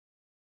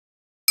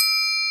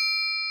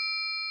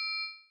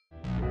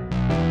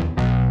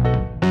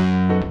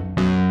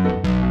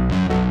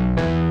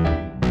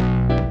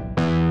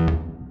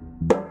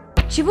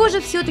Чего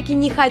же все-таки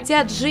не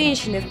хотят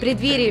женщины? В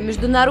преддверии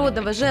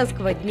Международного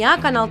женского дня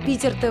канал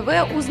Питер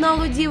ТВ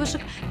узнал у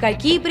девушек,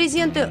 какие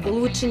презенты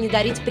лучше не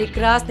дарить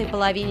прекрасной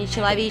половине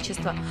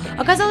человечества.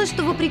 Оказалось,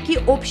 что вопреки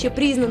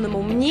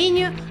общепризнанному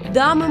мнению,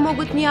 дамы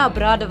могут не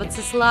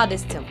обрадоваться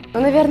сладостям. Ну,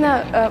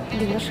 наверное,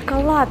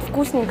 шоколад,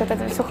 вкусненько,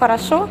 это все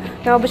хорошо,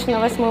 но обычно на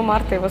 8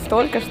 марта его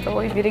столько, что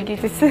вы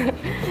берегитесь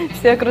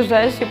все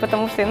окружающие,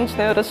 потому что я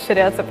начинаю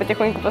расширяться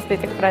потихоньку после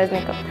этих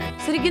праздников.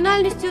 С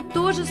оригинальностью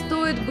тоже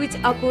стоит быть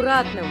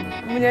аккуратным.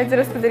 Мне один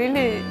раз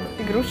подарили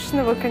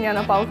игрушечного коня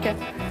на палке.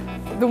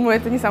 Думаю,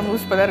 это не самый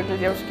лучший подарок для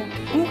девушки.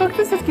 Ну,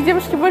 как-то все-таки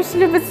девушки больше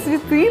любят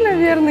цветы,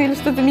 наверное, или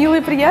что-то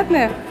милое и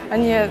приятное, а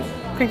не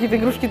какие-то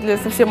игрушки для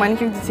совсем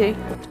маленьких детей.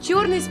 В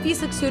черный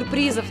список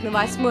сюрпризов на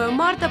 8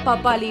 марта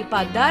попали и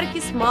подарки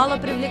с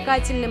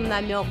малопривлекательным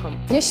намеком.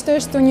 Я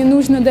считаю, что не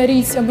нужно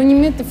дарить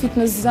абонементы в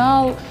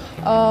фитнес-зал,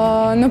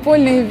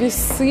 напольные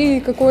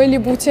весы,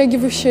 какое-либо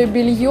утягивающее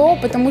белье,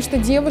 потому что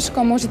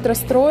девушка может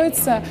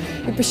расстроиться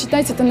и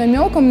посчитать это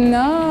намеком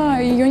на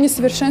ее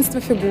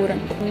несовершенство фигуры.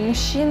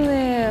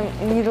 Мужчины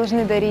не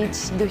должны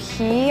дарить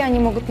духи, они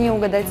могут не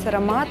угадать с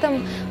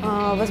ароматом,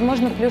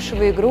 возможно,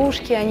 плюшевые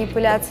игрушки, они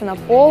пылятся на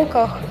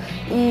полках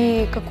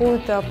и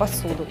какую-то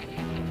посуду.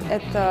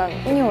 Это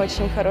не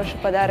очень хороший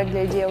подарок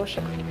для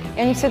девушек. И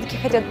они все-таки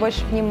хотят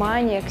больше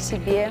внимания к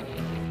себе.